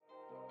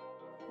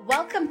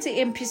Welcome to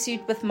In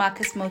Pursuit with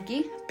Marcus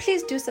Moki.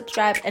 Please do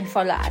subscribe and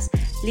follow us.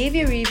 Leave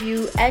your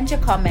review and your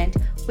comment.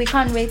 We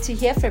can't wait to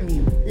hear from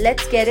you.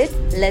 Let's get it.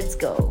 Let's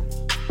go.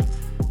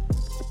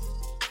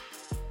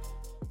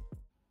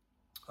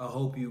 I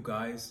hope you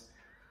guys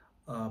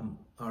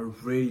are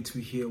ready to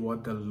hear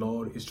what the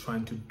Lord is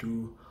trying to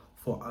do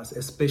for us,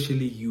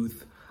 especially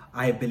youth.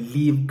 I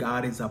believe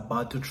God is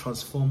about to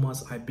transform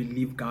us. I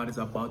believe God is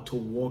about to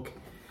walk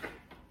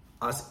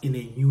us in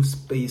a new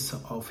space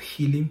of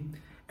healing.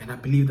 And I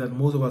believe that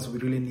most of us, we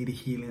really need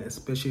healing,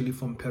 especially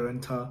from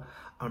parental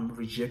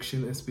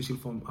rejection, especially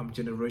from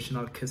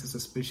generational curses,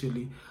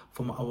 especially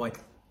from our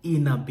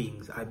inner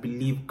beings. I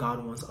believe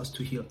God wants us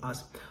to heal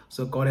us.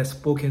 So God has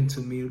spoken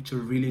to me to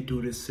really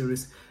do this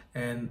series.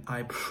 And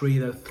I pray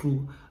that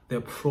through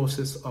the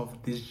process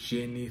of this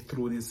journey,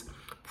 through this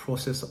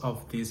process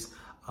of this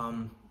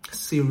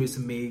series,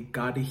 may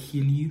God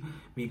heal you,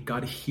 may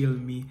God heal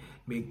me,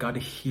 may God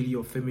heal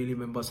your family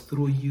members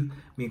through you,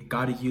 may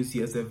God use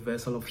you as a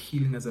vessel of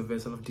healing, as a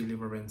vessel of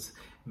deliverance.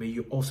 May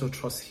you also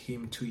trust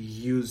Him to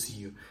use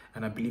you.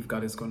 And I believe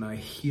God is going to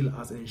heal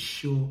us and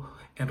show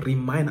and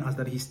remind us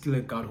that He's still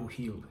a God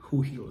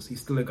who heals.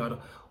 He's still a God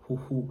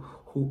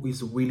who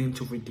is willing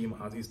to redeem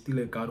us. He's still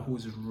a God who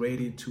is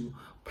ready to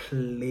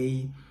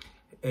play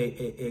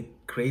a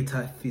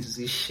greater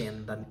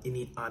physician than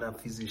any other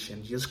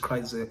physician. Jesus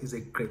Christ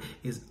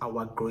is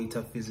our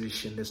greater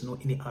physician. There's no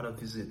any other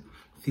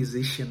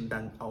physician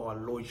than our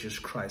Lord Jesus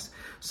Christ.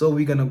 So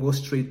we're gonna go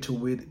straight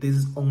to it. This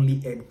is only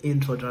an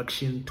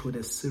introduction to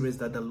the series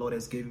that the Lord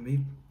has given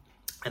me,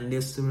 and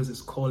this series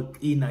is called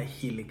Inner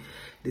Healing.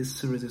 This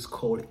series is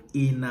called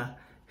Inner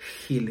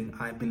Healing.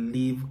 I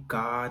believe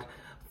God,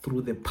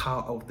 through the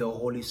power of the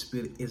Holy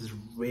Spirit, is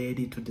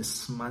ready to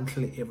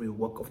dismantle every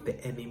work of the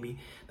enemy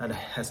that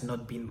has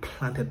not been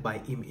planted by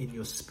Him in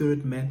your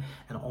spirit, man,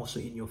 and also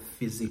in your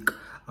physique.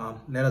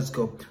 Let us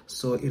go.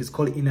 So it is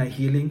called Inner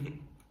Healing,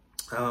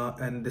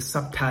 and the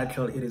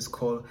subtitle, it is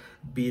called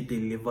Be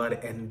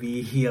Delivered and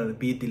Be Healed.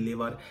 Be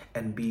Delivered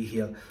and Be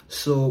Healed.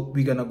 So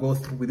we're gonna go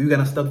through. We're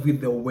gonna start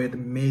with the word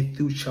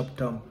Matthew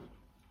chapter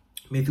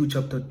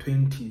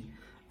 20,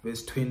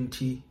 verse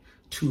 22.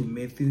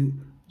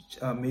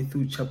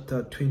 Matthew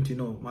chapter 20,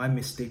 no, my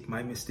mistake.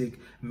 Matthew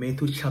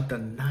chapter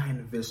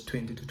 9, verse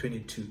 20 to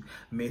 22.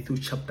 Matthew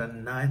chapter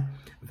 9,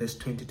 verse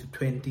 20 to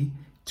 22.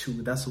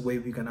 That's where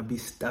we're going to be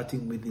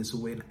starting with this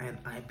word. And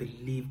I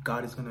believe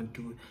God is going to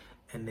do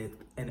an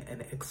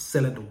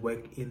excellent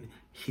work in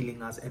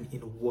healing us and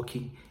in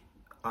walking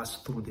us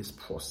through this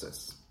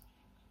process.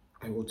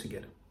 I go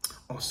together.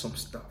 Awesome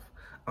stuff.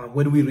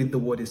 When we read the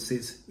word, it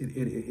says,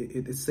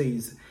 it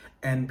says,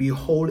 and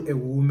behold, a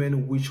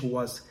woman which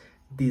was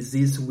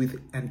diseased with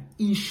an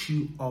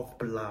issue of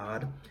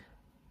blood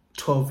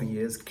 12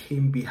 years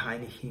came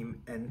behind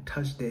him and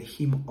touched the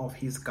hem of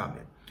his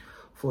garment.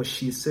 For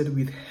she said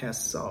with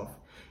herself,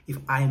 if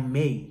I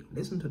may,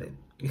 listen to that,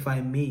 if I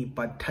may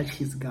but touch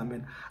his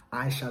garment,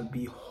 I shall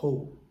be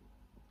whole.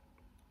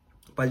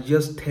 But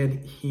just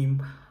turned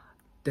him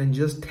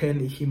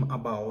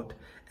about,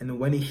 and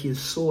when he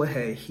saw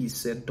her, he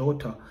said,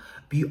 daughter,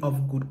 be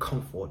of good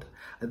comfort,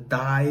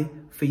 thy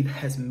faith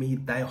has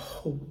made thy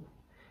whole.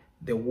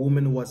 The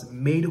woman was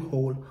made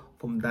whole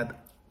from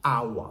that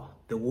hour.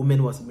 The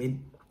woman was made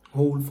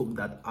whole from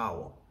that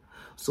hour.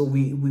 So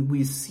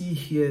we see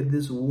here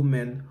this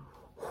woman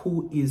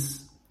who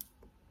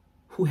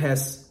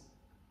has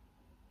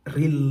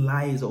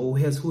realized, or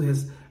who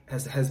has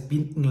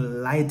been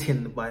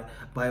enlightened by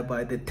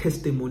the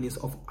testimonies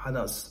of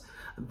others,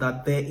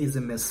 that there is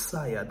a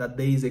Messiah, that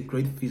there is a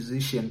great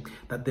physician,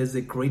 that there's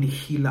a great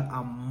healer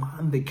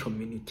among the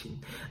community,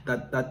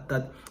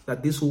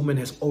 that this woman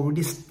has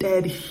already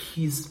stirred her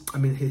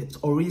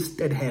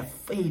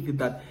faith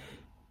that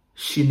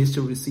she needs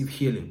to receive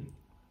healing.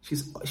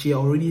 She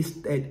already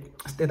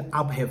stirred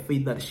up her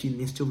faith that she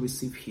needs to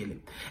receive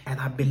healing.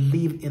 And I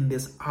believe in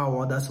this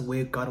hour, that's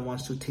where God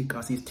wants to take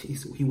us.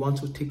 He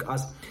wants to take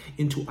us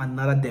into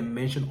another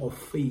dimension of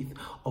faith,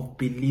 of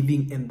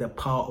believing in the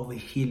power of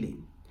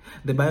healing.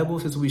 The Bible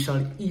says we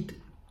shall eat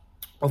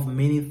of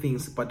many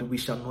things, but we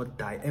shall not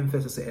die.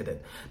 Emphasis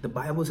added. The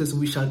Bible says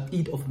we shall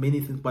eat of many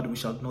things, but we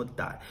shall not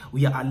die.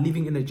 We are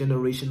living in a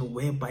generation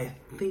whereby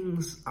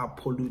things are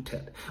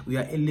polluted. We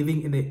are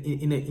living in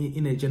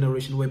a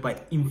generation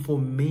whereby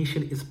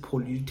information is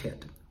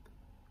polluted.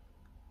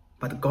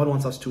 But God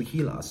wants us to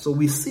heal us. So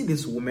we see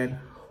this woman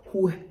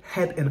who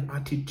had an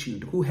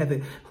attitude, who had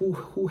a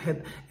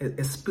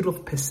spirit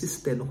of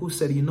persistence, who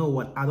said, you know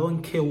what, I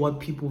don't care what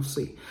people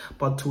say,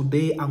 but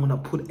today I'm going to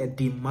put a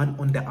demand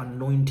on the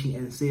anointing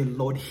and say,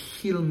 Lord,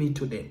 heal me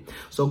today.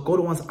 So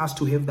God wants us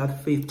to have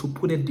that faith to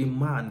put a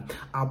demand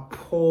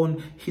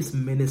upon His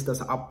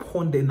ministers,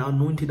 upon the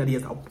anointing that He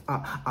has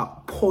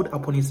poured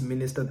upon His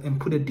ministers,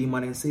 and put a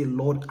demand and say,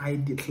 Lord, I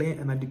declare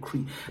and I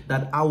decree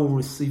that I will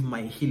receive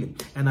my healing.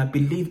 And I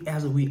believe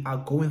as we are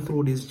going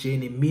through this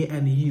journey, me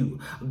and you,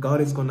 God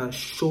is going to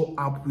show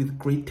up with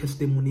great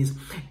testimonies,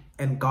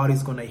 and God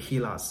is going to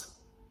heal us.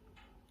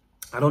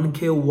 I don't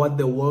care what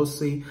the world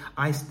say.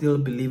 I still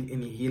believe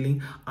in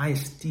healing. I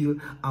still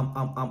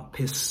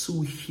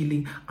pursue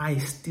healing. I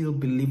still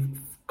believe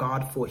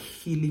God for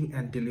healing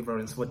and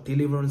deliverance, for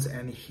deliverance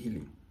and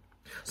healing.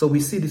 So we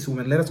see this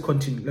woman. Let us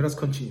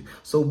continue.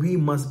 So we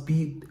must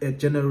be a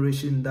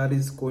generation that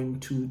is going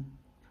to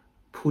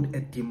put a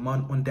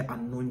demand on the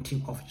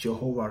anointing of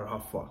Jehovah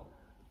Rapha,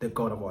 the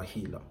God of our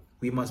healer.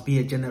 We must be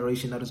a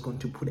generation that is going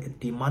to put a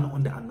demand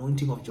on the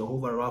anointing of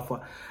Jehovah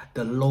Rapha,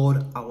 the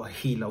Lord our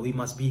healer. We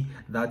must be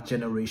that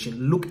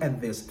generation. Look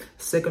at this.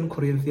 2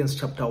 Corinthians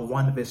chapter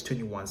 1 verse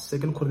 21.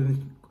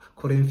 2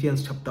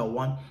 Corinthians chapter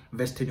 1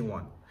 verse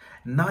 21.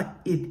 Now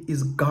it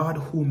is God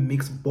who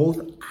makes both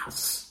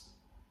us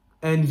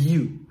and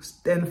you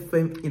stand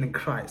firm in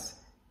Christ.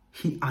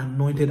 He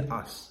anointed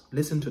us.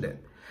 Listen to that.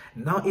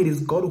 Now it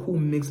is God who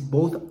makes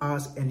both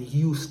us and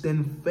you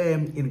stand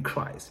firm in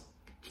Christ.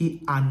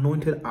 He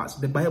anointed us.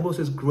 The Bible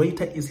says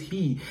greater is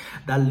he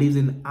that lives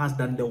in us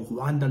than the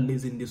one that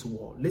lives in this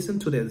world. Listen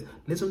to this.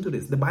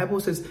 The Bible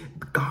says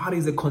God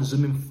is a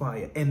consuming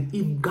fire. And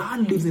if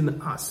God lives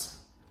in us,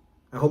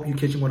 I hope you're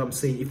catching what I'm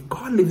saying. If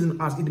God lives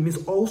in us, it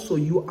means also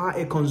you are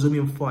a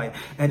consuming fire.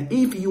 And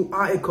if you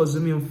are a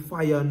consuming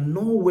fire,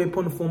 no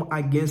weapon formed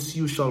against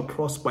you shall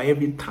prosper.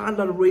 Every tongue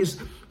that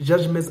raises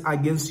judgments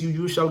against you,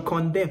 you shall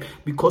condemn,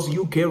 because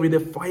you carry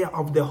the fire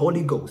of the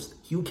Holy Ghost.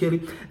 You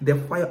carry the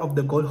fire of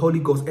the Holy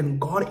Ghost. And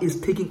God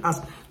is taking us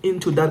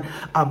into that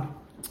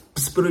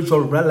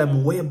spiritual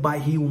realm whereby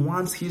he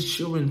wants his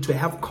children to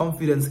have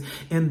confidence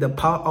in the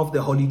power of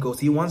the Holy Ghost.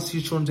 He wants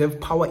his children to have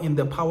power in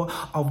the power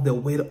of the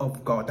word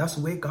of God. That's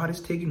where God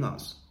is taking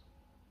us.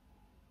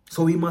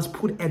 So we must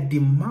put a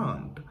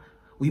demand.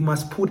 We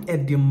must put a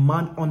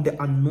demand on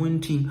the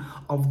anointing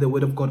of the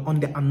word of God, on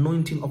the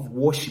anointing of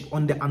worship,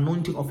 on the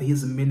anointing of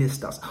his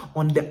ministers,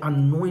 on the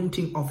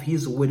anointing of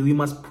his word. We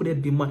must put a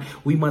demand.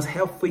 We must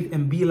have faith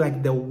and be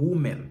like the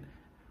woman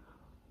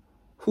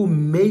who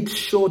made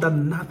sure that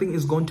nothing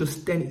is going to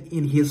stand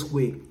in his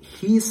way.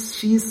 She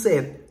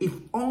said, if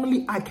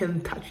only I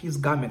can touch his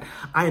garment,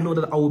 I know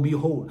that I will be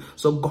whole.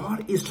 So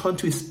God is trying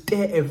to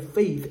stir a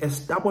faith, a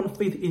stubborn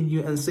faith in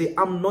you and say,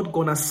 I'm not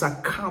going to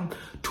succumb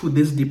to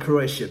this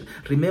depression.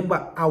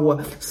 Remember,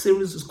 our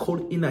series is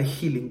called Inner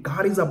Healing.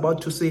 God is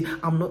about to say,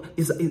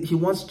 he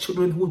wants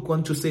children who are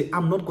going to say,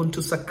 I'm not going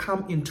to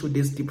succumb into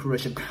this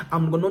depression.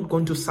 I'm not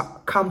going to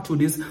succumb to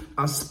this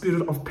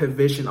spirit of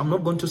perversion. I'm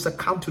not going to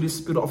succumb to this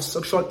spirit of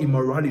sexual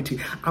immorality.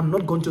 I'm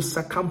not going to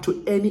succumb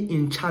to any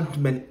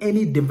enchantment,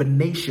 any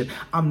divination.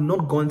 I'm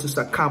not going to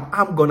succumb.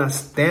 I'm going to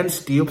stand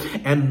still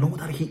and know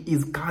that he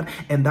is God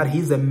and that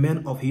he's a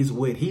man of his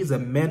word. He's a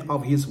man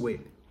of his word.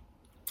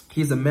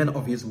 He's a man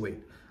of his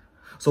word.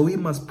 So we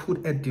must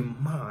put a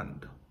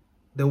demand.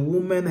 The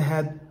woman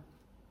had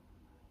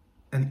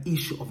an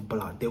issue of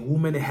blood. The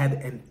woman had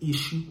an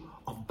issue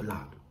of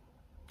blood.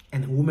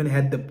 And the woman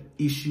had the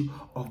issue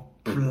of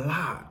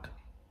blood.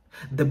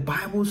 The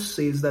Bible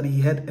says that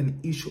he had an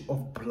issue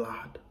of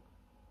blood.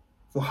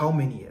 For how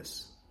many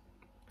years?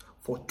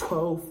 For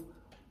 12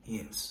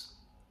 years.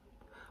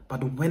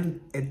 But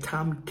when a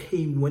time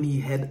came when he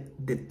had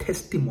the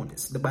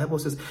testimonies, the Bible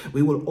says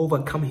we will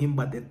overcome him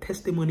by the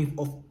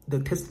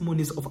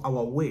testimonies of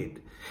our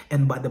word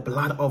and by the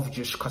blood of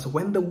Jesus Christ.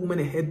 When the woman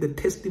had the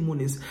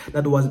testimonies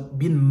that was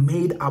being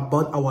made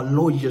about our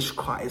Lord Jesus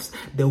Christ,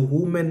 the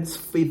woman's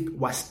faith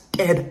was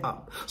stirred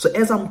up. So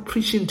as I'm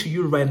preaching to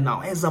you right now,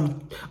 as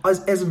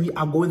we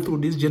are going through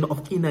this journey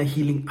of inner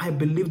healing, I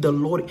believe the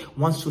Lord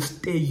wants to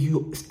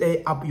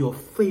stir up your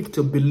faith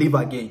to believe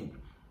again.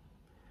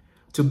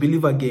 To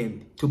believe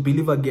again.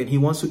 He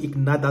wants to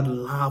ignite that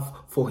love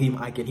for him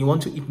again. He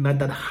wants to ignite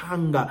that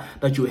hunger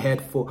that you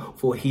had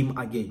for him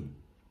again.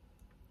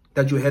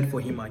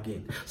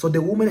 So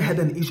the woman had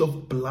an issue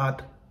of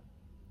blood,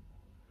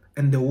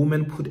 and the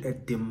woman put a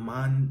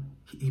demand.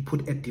 He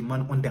put a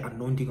demand on the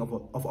anointing of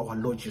our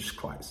Lord Jesus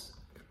Christ.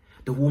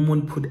 The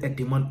woman put a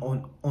demand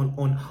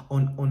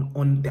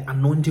on the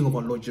anointing of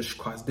our Lord Jesus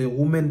Christ. The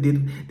woman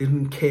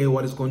didn't care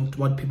what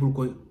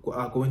people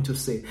are going to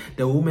say.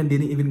 The woman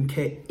didn't even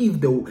care if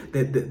the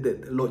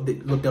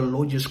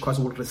Lord Jesus Christ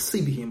would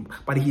receive him.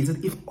 But he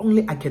said, if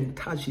only I can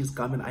touch his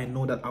garment, I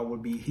know that I will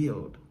be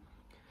healed.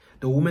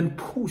 The woman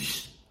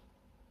pushed.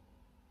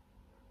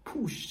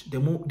 The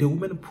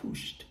woman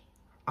pushed.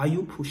 Are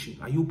you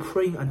pushing? Are you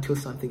praying until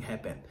something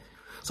happens?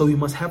 So we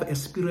must have a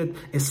spirit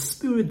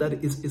that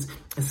is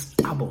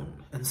stubborn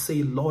and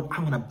say, Lord,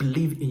 I'm going to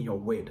believe in your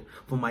word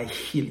for my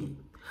healing.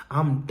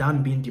 I'm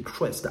done being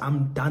depressed.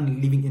 I'm done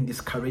living in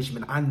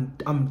discouragement.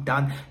 I'm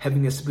done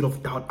having a spirit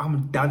of doubt.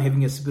 I'm done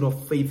having a spirit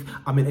of faith.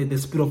 The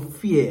spirit of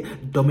fear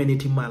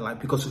dominating my life,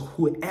 because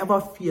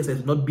whoever fears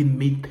has not been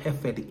made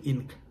perfect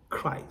in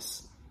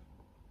Christ.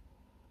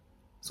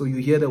 So you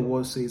hear the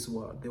word says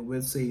what? The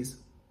word says,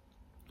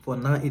 for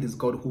now it is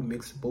God who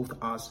makes both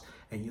us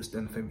and you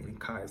stand firm in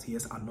Christ. He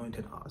has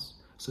anointed us.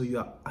 So you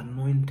are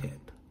anointed.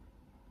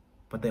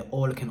 But they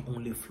all can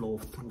only flow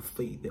through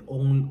faith. They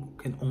all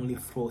can only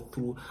flow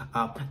through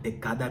the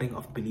gathering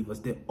of believers.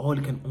 They all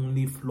can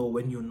only flow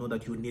when you know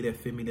that you need a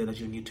family that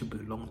you need to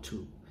belong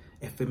to.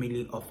 a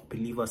family of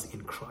believers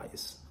in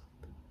Christ.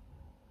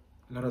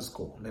 Let us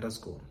go.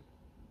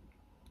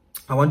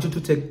 I want you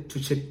to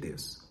check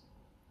this.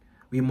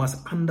 We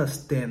must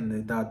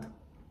understand that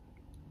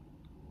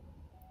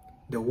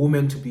the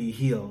woman to be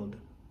healed,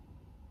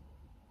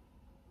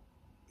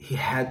 he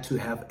had to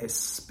have a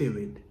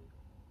spirit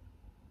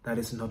that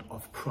is not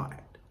of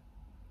pride.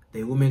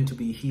 The woman to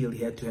be healed,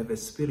 he had to have a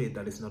spirit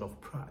that is not of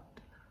pride.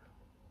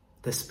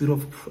 The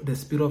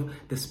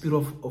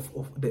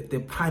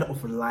pride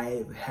of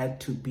life had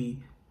to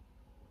be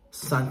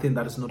something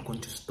that is not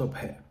going to stop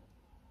her.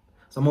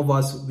 Some of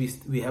us,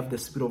 we have the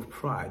spirit of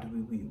pride.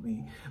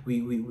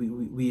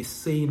 We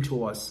saying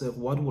to ourselves,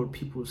 what will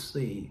people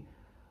say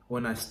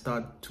when I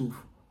start to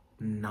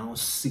now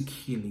seek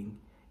healing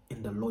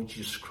in the Lord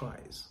Jesus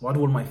Christ? What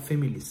will my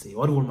family say?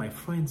 What will my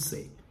friends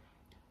say?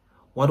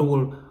 What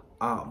will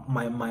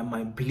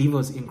my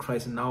believers in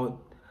Christ now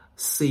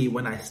say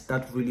when I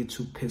start really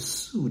to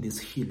pursue this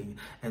healing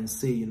and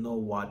say, you know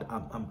what,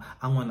 I'm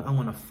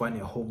gonna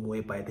find a home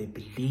whereby they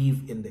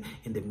believe in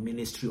the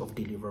ministry of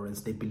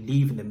deliverance, they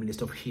believe in the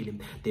ministry of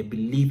healing, they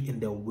believe in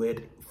the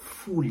word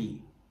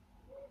fully.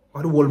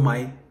 What will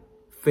my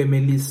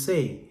family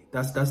say?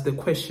 That's the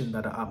question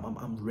that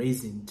I'm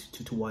raising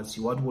towards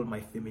you. What will my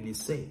family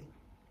say?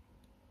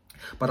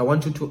 But I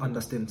want you to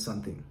understand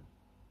something.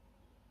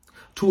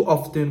 Too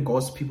often,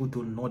 God's people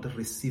do not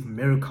receive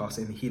miracles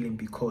and healing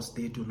because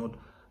they do not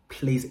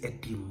place a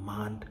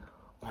demand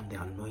on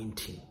the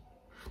anointing.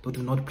 They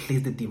do not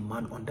place the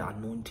demand on the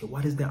anointing.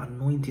 What is the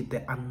anointing?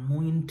 The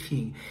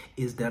anointing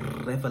is the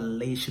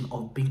revelation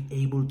of being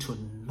able to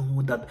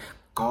know that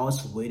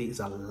God's word is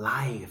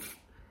alive.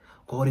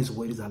 God's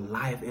word is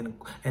alive, and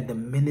the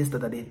minister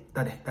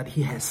that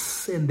He has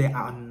sent, they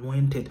are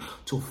anointed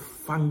to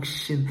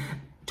function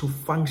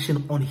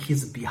on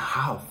His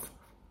behalf.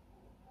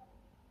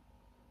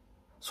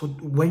 So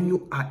when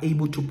you are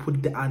able to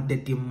put the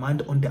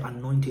demand on the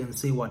anointing and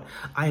say, what,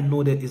 I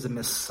know there is a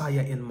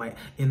Messiah in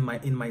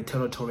my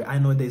territory. I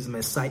know there is a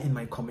Messiah in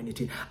my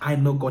community. I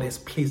know God has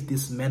placed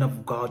this man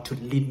of God to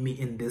lead me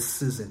in this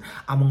season.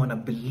 I'm going to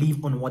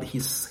believe on what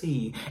He's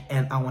saying,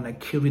 and I want to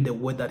carry the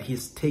word that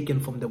He's taken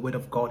from the word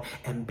of God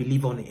and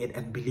believe on it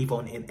and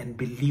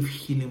believe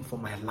healing for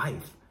my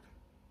life.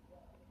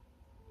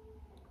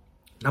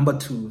 Number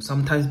two,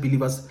 sometimes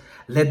believers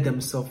let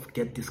themselves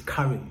get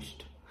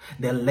discouraged.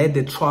 They let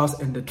the trials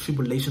and the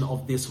tribulation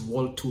of this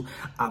world to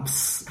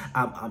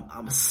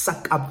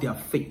suck up their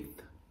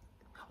faith.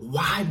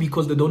 Why?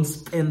 Because they don't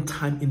spend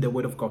time in the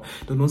word of God.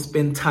 They don't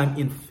spend time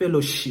in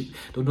fellowship.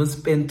 They don't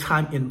spend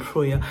time in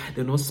prayer.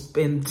 They don't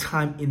spend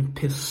time in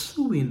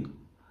pursuing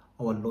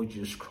our Lord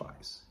Jesus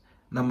Christ.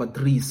 Number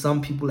three,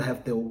 some people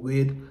have the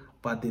word,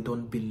 but they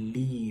don't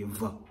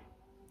believe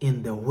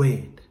in the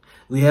word.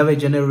 We have a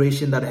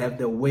generation that have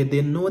the word.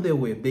 They know the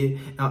word.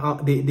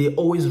 They're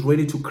always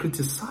ready to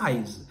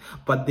criticize,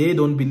 but they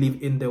don't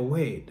believe in the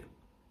word.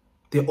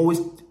 They're always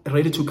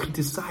ready to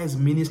criticize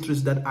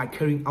ministries that are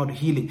carrying out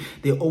healing.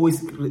 They're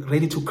always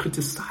ready to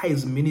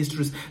criticize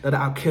ministries that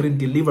are carrying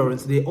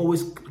deliverance. They're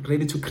always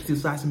ready to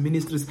criticize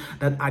ministries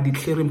that are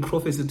declaring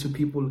prophecy to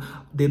people.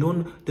 They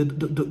know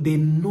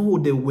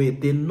the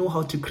word. They know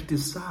how to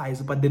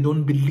criticize, but they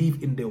don't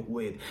believe in the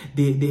word.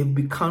 They have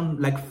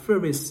become like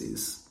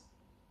Pharisees.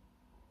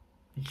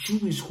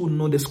 Jews who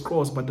know the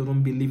scrolls but they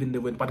don't believe in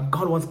the word. But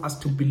God wants us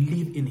to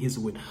believe in His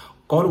word.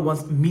 God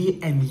wants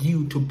me and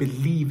you to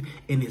believe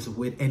in His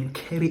word and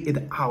carry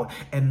it out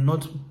and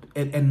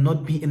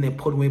not be in a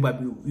point whereby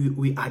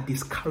we are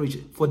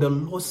discouraged. For the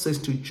Lord says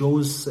to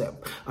Joseph,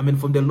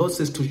 from the Lord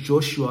says to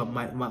Joshua,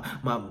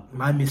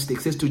 my mistake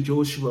says to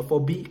Joshua,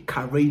 for be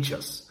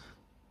courageous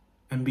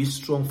and be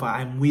strong, for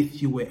I'm with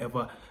you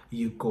wherever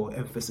you go.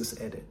 Emphasis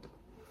added.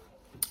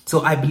 So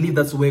I believe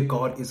that's where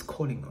God is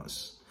calling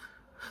us.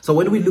 So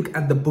when we look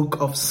at the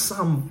book of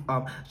Psalm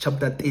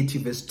chapter 30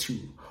 verse 2,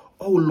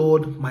 oh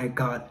Lord my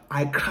God,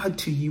 I cried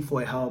to you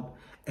for help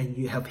and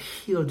you have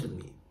healed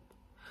me.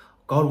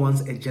 God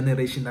wants a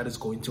generation that is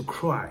going to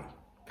cry.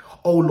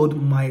 Oh Lord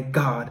my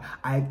God,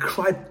 I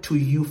cried to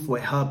you for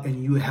help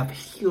and you have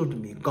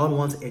healed me. God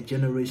wants a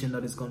generation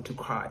that is going to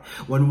cry.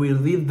 When we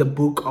read the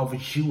book of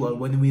Joel,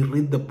 when we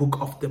read the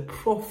book of the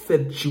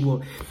prophet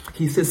Joel,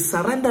 he says,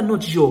 surrender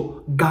not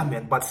your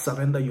garment, but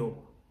surrender your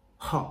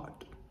heart.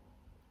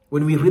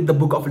 When we read the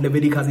book of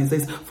Leviticus, it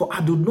says, for I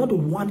do not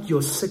want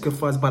your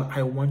sacrifice, but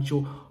I want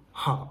your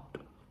heart.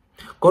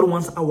 God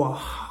wants our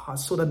heart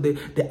so that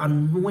the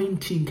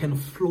anointing can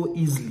flow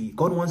easily.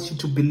 God wants you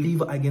to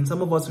believe again.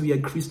 Some of us, we are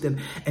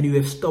Christian and you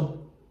have stopped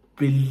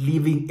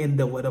believing in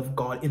the word of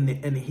God in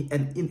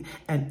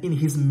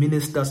His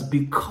ministers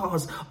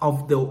because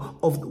of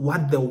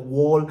what the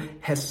world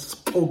has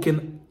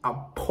spoken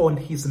upon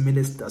His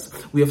ministers.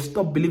 We have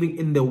stopped believing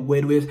in the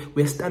word.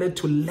 We have started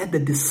to let the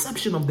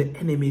deception of the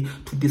enemy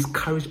to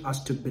discourage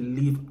us to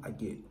believe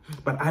again.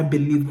 But I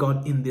believe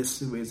God in this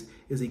series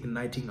is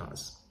igniting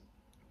us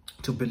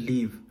to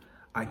believe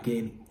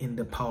again in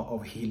the power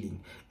of healing,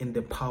 in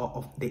the power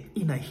of the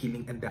inner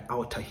healing and the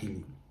outer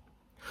healing.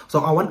 So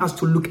I want us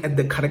to look at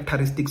the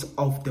characteristics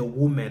of the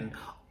woman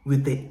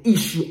with the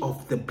issue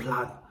of the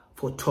blood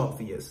for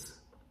 12 years.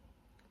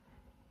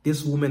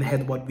 This woman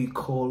had what we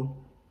call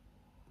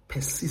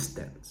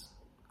persistence,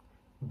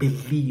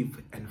 belief,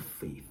 and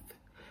faith.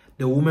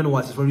 The woman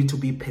was ready to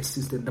be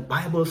persistent. The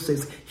Bible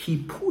says he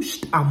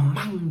pushed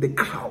among the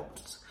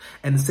crowds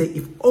and said,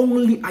 if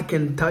only I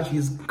can touch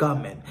his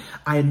garment,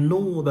 I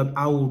know that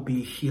I will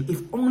be healed.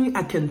 If only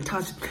I can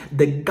touch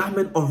the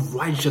garment of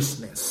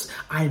righteousness,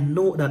 I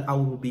know that I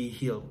will be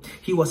healed.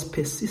 He was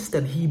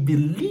persistent. He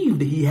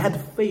believed. He had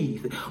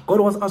faith. God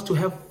wants us to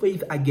have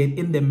faith again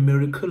in the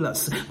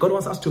miraculous. God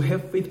wants us to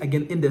have faith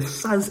again in the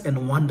signs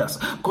and wonders.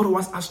 God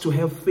wants us to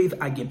have faith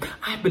again.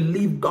 I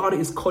believe God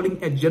is calling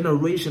a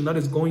generation that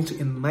is going to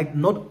ignite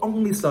not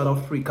only South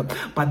Africa,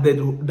 but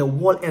the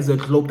world as a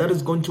globe, that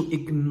is going to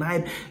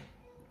ignite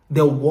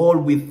the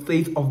world with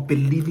faith of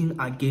believing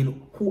again,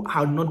 who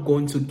are not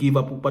going to give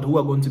up, but who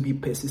are going to be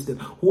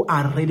persistent, who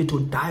are ready to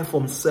die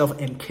for self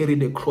and carry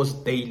the cross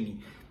daily.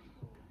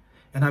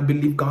 And I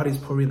believe God is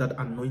pouring that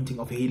anointing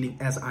of healing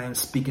as I am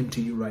speaking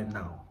to you right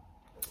now.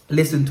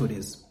 Listen to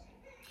this.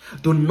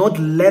 Do not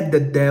let the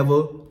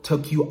devil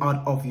take you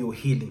out of your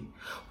healing.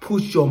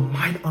 Put your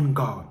mind on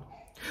God.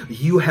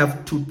 You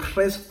have to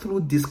press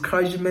through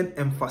discouragement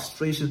and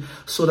frustration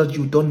so that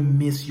you don't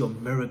miss your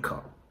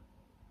miracle.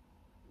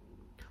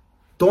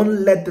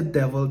 Don't let the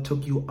devil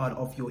take you out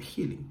of your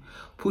healing.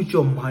 Put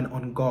your mind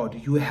on God.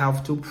 You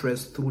have to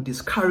press through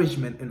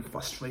discouragement and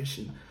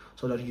frustration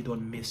so that you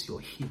don't miss your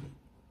healing.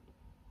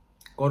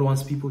 God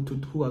wants people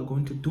who are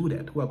going to do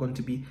that, who are going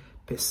to be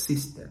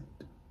persistent.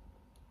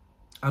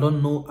 I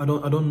don't know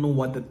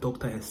what the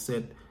doctor has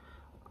said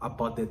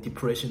about the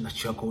depression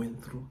that you're going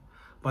through,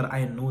 but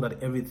I know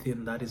that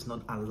everything that is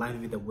not aligned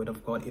with the word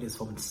of God, it is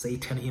from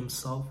Satan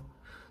himself,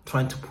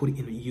 trying to put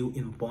you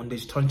in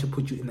bondage, trying to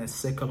put you in a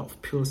circle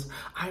of pills.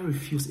 I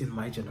refuse in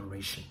my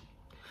generation.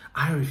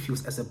 I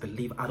refuse as a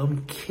believer. I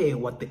don't care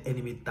what the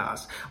enemy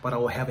does, but I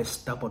will have a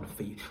stubborn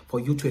faith. For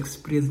you to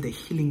experience the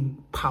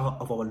healing power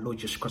of our Lord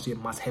Jesus Christ, you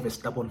must have a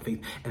stubborn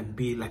faith and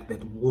be like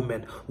that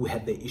woman who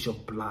had the issue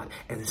of blood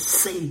and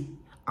say,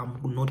 I'm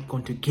not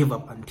going to give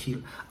up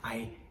until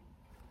I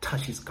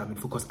touch his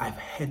garment, because I've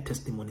heard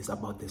testimonies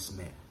about this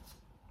man.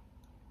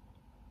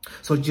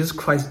 So Jesus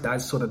Christ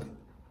died so that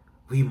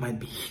we might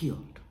be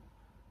healed.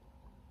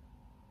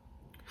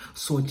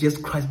 So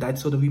Jesus Christ died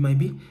so that we might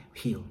be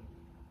healed.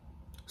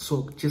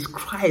 So Jesus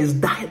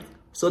Christ died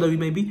so that we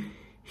may be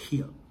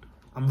healed.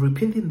 I'm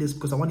repeating this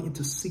because I want it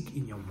to sink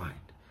in your mind.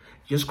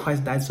 Jesus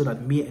Christ died so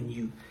that me and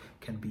you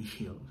can be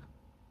healed.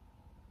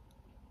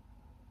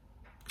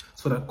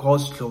 So that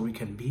God's glory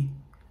can be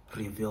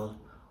revealed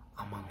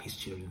among his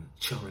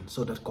children.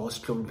 So that God's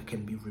glory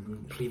can be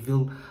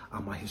revealed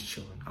among his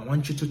children. I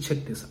want you to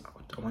check this out.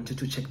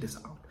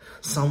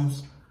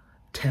 Psalms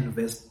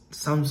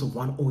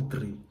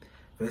 103,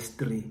 verse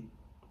 3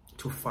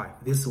 to 5.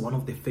 This is one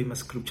of the famous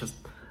scriptures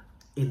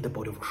in the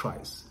body of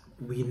Christ.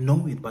 We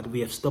know it, but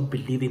we have stopped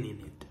believing in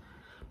it.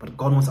 But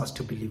God wants us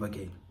to believe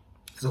again.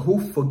 So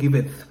who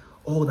forgiveth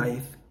all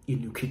thy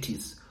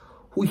iniquities?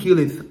 Who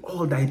healeth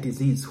all thy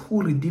disease?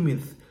 Who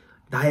redeemeth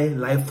thy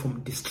life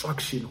from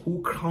destruction?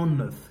 Who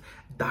crowneth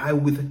thy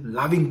with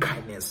loving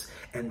kindness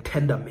and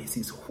tender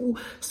mercies? Who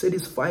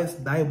satisfies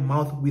thy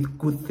mouth with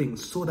good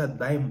things, so that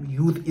thy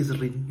youth is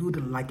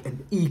renewed like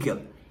an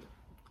eagle,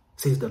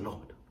 says the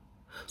Lord.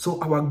 So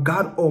our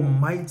God,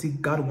 Almighty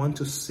God, wants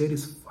to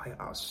satisfy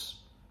us.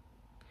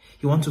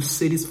 He wants to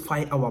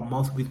satisfy our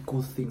mouth with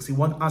good things. He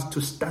wants us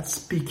to start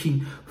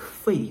speaking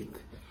faith.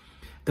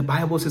 The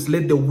Bible says,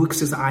 let the weak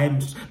say I am,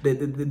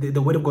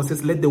 the word of God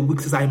says, let the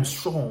weak say I am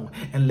strong,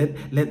 and let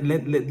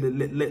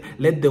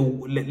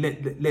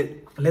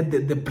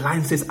the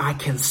blind says I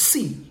can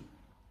see.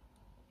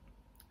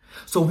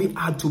 So we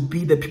are to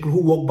be the people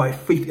who walk by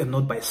faith and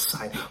not by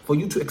sight. For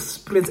you to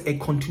experience a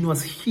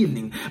continuous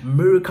healing,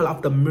 miracle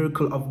after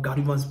miracle of God,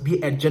 you must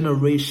be a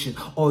generation,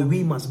 or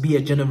we must be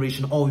a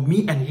generation, or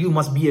me and you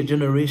must be a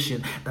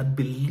generation that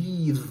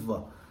believe,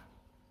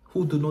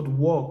 who do not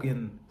walk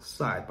in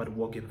sight but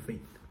walk in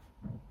faith.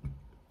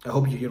 I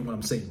hope you hear what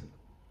I'm saying.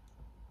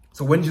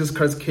 So when Jesus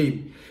Christ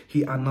came,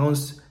 he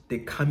announced the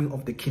coming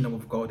of the kingdom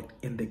of God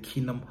in the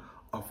kingdom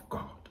of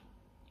God,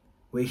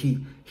 where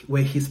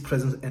his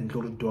presence and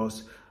glory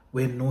dwells,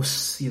 where no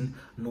sin,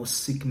 no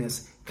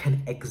sickness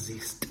can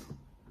exist.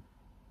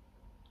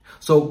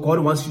 So God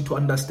wants you to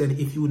understand,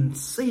 if you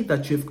say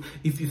that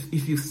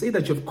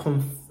you've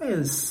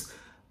confessed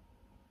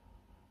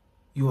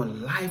your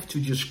life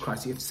to Jesus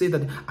Christ, if you say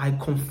that I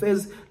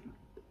confess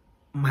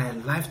my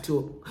life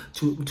to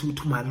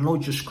my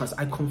Lord Jesus Christ,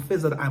 I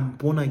confess that I'm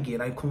born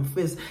again, I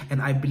confess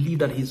and I believe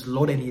that he's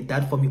Lord and he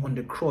died for me on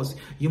the cross,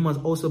 you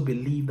must also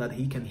believe that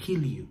he can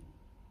heal you.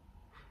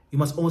 You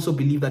must also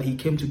believe that he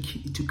came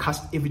to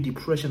cast every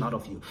depression out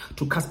of you,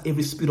 to cast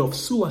every spirit of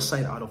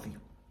suicide out of you.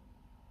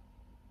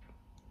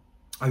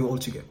 Are you all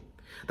together?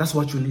 That's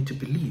what you need to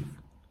believe.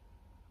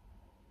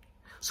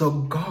 So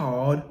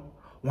God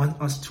wants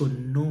us to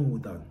know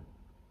that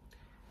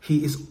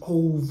he is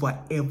over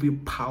every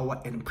power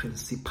and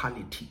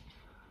principality.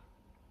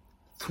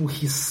 through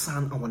his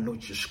Son, our Lord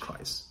Jesus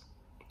Christ.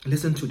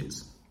 Listen to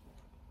this.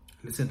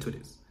 Listen to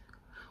this.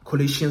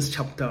 Colossians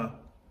chapter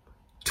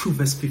 2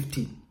 verse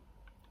 15.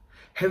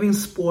 Having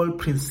spoiled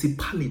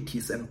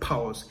principalities and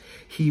powers,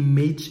 he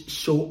made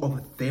show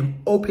of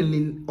them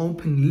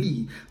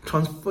openly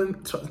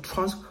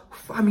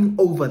transforming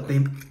over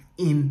them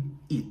in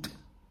it.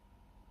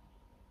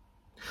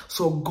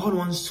 So God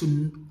wants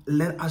to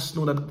let us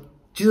know that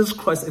Jesus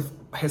Christ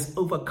has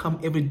overcome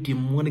every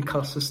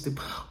demonical system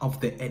of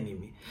the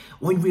enemy.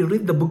 When we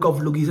read the book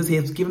of Luke, he says he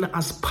has given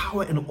us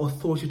power and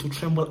authority to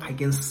tremble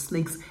against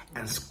snakes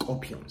and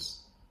scorpions.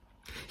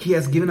 He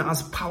has given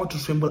us power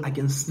to tremble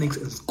against snakes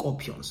and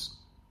scorpions.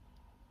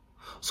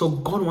 So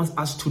God wants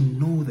us to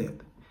know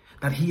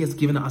that he has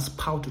given us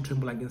power to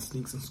tremble against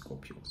snakes and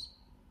scorpions.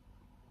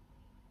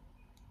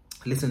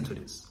 Listen to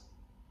this.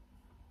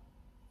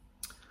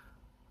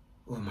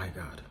 Oh my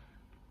God.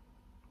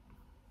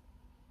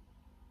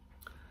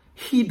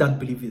 He that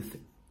believeth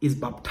is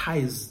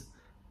baptized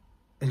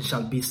and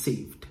shall be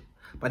saved,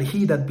 but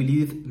he that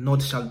believeth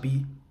not shall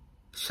be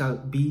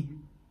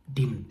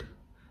damned.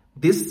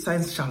 These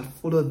signs shall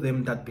follow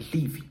them that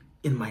believe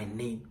in my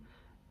name,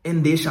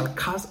 and they shall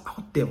cast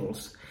out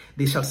devils.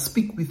 They shall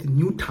speak with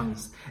new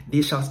tongues.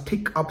 They shall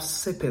take up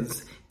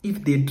serpents.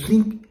 If they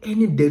drink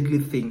any deadly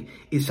thing,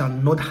 it shall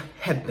not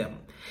hurt them.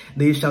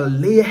 They shall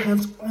lay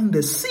hands on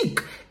the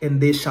sick,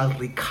 and they shall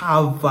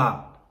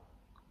recover.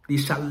 They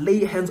shall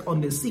lay hands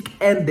on the sick,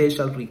 and they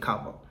shall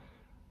recover.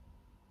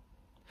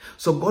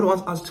 So God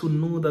wants us to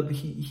know that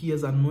he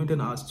has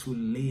anointed us to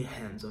lay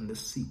hands on the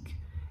sick,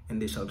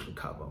 and they shall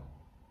recover.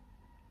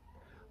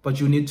 But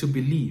you need to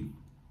believe.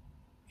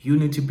 You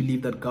need to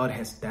believe that God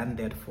has done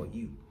that for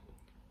you.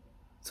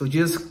 So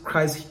Jesus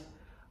Christ,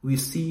 we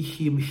see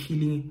him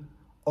healing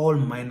all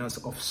manners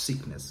of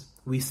sickness.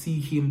 We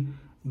see him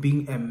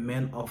being a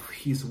man of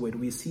his word.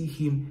 We see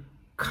him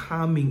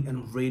coming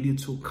and ready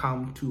to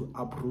come to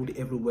uproot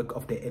every work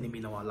of the enemy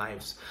in our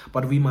lives.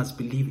 But we must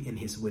believe in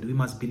his word. We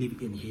must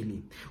believe in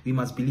healing. We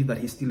must believe that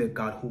he's still a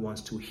God who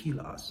wants to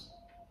heal us.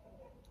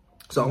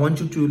 So I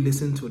want you to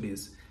listen to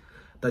this,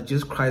 that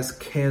Jesus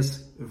Christ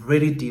cares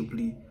very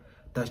deeply,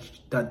 that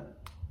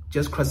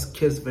Jesus Christ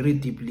cares very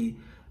deeply,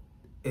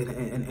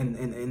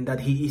 and that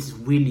he is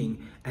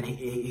willing and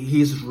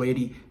he is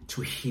ready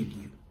to heal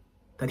you.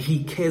 That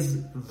he cares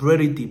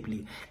very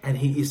deeply and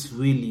he is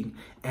willing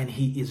and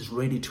he is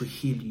ready to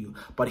heal you.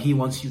 But he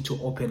wants you to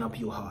open up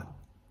your heart.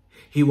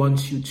 He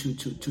wants you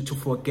to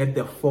forget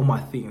the former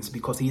things,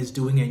 because he is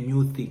doing a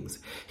new things.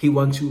 He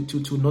wants you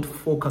to not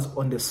focus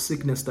on the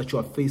sickness that you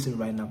are facing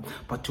right now,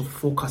 but to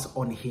focus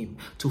on him,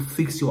 to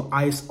fix your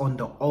eyes on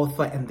the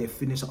author and the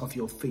finisher of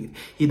your faith.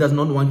 He does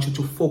not want you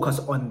to focus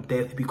on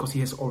death, because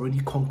he has already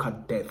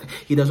conquered death.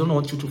 He doesn't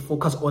want you to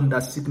focus on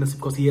that sickness,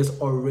 because he has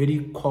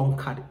already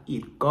conquered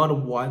it. God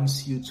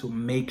wants you to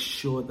make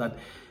sure that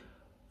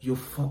you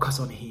focus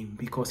on him,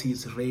 because he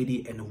is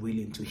ready and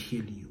willing to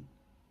heal you.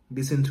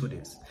 Listen to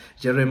this.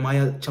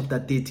 Jeremiah chapter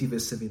 30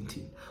 verse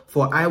 17.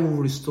 For I will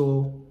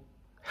restore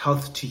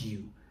health to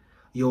you.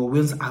 Your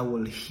wounds I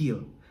will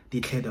heal,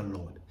 declare the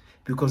Lord.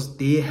 Because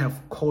they have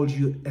called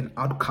you an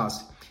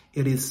outcast.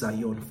 It is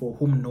Zion, for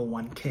whom no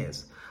one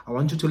cares. I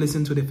want you to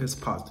listen to the first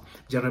part.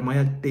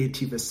 Jeremiah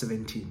 30 verse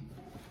 17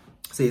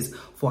 says,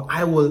 for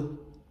I will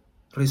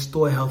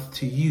restore health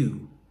to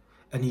you,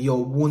 and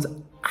your wounds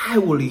I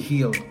will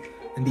heal,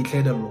 and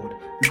declare the Lord.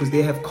 Because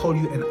they have called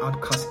you an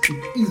outcast.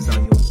 It is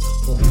Zion,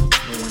 for whom no one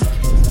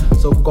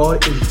cares. So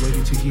God is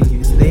ready to heal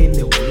you. It's there in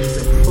the word. It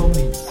is a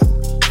promise.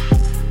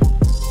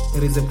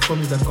 It is a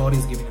promise that God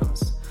is giving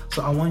us.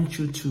 So I want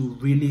you to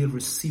really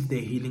receive the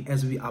healing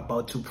as we are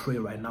about to pray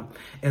right now,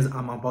 as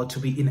I'm about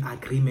to be in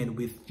agreement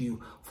with you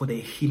for the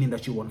healing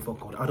that you want for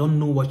God. I don't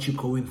know what you're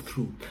going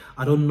through.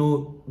 I don't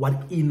know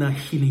what inner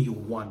healing you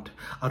want.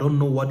 I don't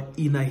know what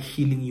inner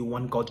healing you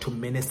want God to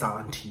minister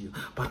unto you.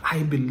 But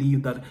I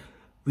believe that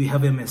we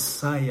have a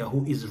Messiah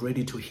who is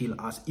ready to heal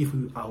us if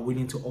we are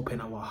willing to open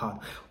our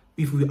heart,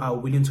 if we are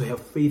willing to have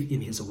faith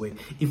in his word,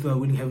 if we are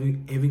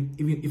willing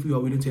if we are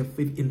willing to have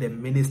faith in the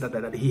minister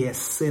that he has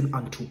sent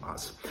unto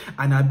us.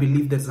 And I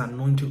believe there's an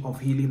anointing of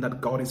healing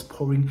that God is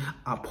pouring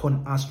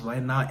upon us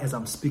right now as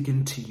I'm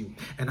speaking to you.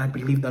 And I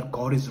believe that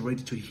God is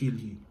ready to heal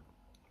you.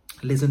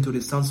 Listen to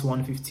this, Psalms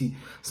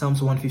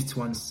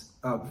 151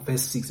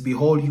 verse 6.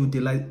 Behold, you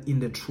delight in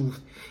the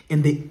truth,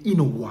 in the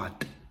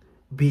inward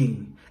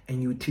being,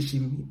 and you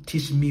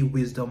teach me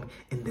wisdom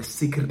in the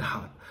secret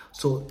heart.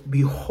 So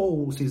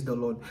behold, says the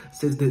Lord,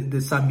 says the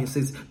psalmist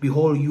says,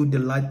 behold, you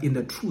delight in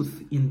the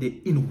truth, in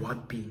the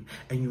inward being,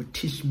 and you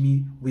teach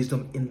me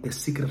wisdom in the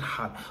secret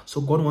heart.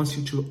 So God wants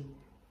you to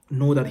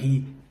know that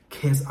he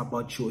cares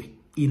about your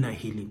inner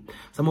healing.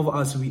 Some of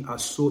us, we are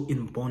so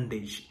in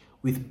bondage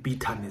with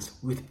bitterness,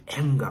 with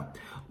anger,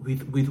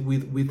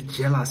 with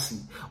jealousy,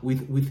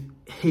 with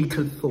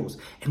hatred thoughts.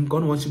 And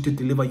God wants you to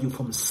deliver you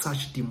from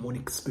such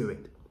demonic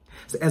spirit.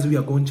 So as we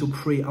are going to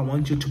pray, I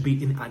want you to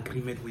be in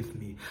agreement with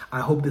me. I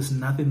hope there's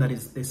nothing that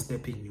is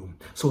disturbing you.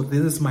 So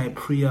this is my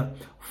prayer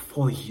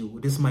for you.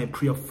 This is my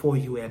prayer for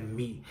you and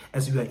me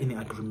as we are in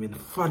agreement.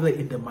 Father,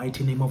 in the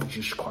mighty name of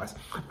Jesus Christ,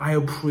 I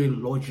pray,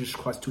 Lord Jesus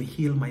Christ, to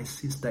heal my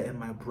sister and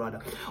my brother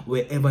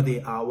wherever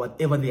they are,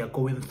 whatever they are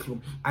going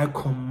through. I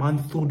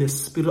command through the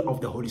Spirit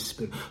of the Holy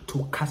Spirit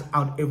to cast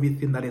out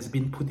everything that has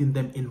been putting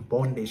them in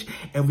bondage,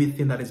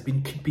 everything that has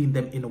been keeping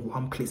them in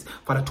one place.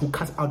 Father, to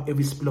cast out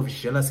every spirit of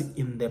jealousy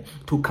in them,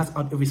 to cast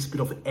out every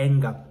spirit of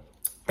anger,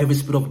 every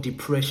spirit of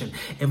depression,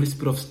 every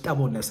spirit of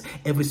stubbornness,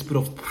 every spirit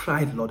of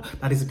pride, Lord,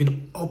 that has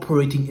been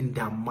operating in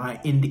their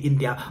mind, in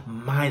their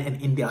mind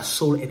and in their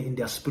soul and in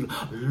their spirit.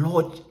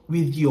 Lord,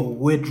 with your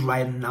word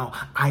right now,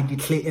 I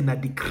declare and I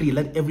decree,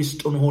 let every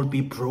stronghold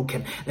be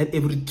broken. Let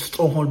every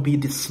stronghold be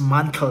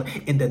dismantled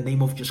in the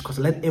name of Jesus Christ.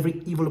 Let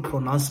every evil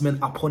pronouncement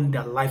upon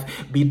their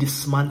life be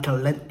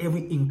dismantled. Let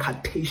every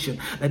incantation,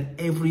 let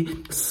every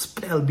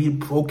spell be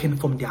broken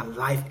from their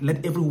life.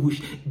 Let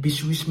every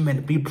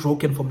bewitchment be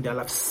broken from their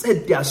life.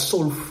 Set their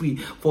soul free,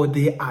 for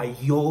they are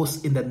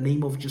yours in the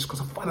name of Jesus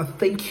Christ. Father,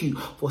 thank you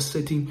for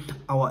setting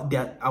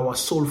our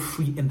soul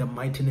free in the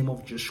mighty name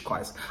of Jesus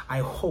Christ. I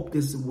hope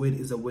this word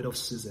is a word of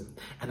season,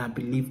 and I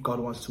believe God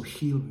wants to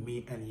heal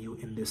me and you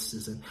in this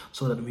season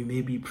so that we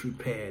may be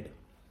prepared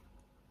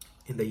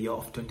in the year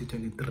of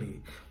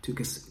 2023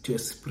 to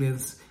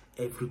experience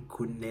every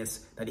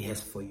goodness that he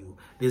has for you.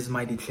 This is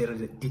my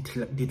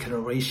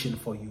declaration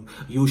for you.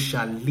 You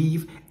shall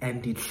live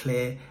and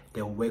declare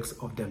the works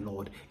of the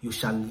Lord. You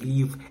shall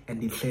live and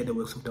declare the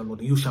works of the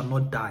Lord. You shall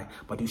not die,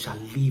 but you shall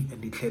live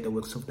and declare the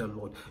works of the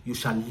Lord. You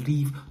shall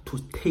live to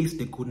taste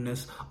the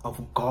goodness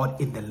of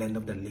God in the land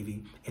of the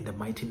living, in the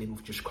mighty name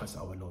of Jesus Christ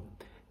our Lord.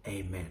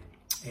 Amen.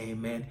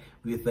 Amen.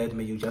 With that,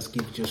 may you just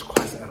give Jesus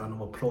Christ a round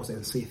of applause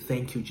and say,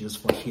 thank you, Jesus,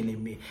 for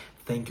healing me.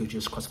 Thank you,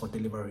 Jesus Christ, for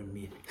delivering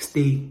me.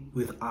 Stay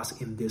with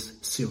us in this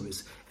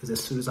series. It's a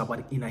series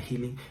about inner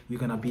healing. We're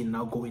going to be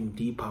now going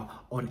deeper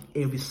on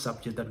every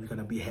subject that we're going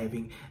to be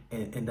having,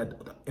 and that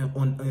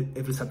on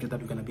every subject that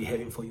we're going to be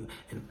having for you,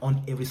 and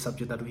on every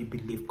subject that we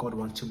believe God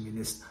wants to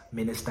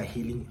minister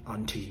healing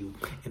unto you.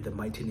 In the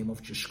mighty name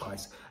of Jesus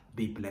Christ,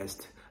 be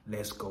blessed.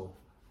 Let's go.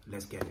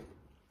 Let's get it.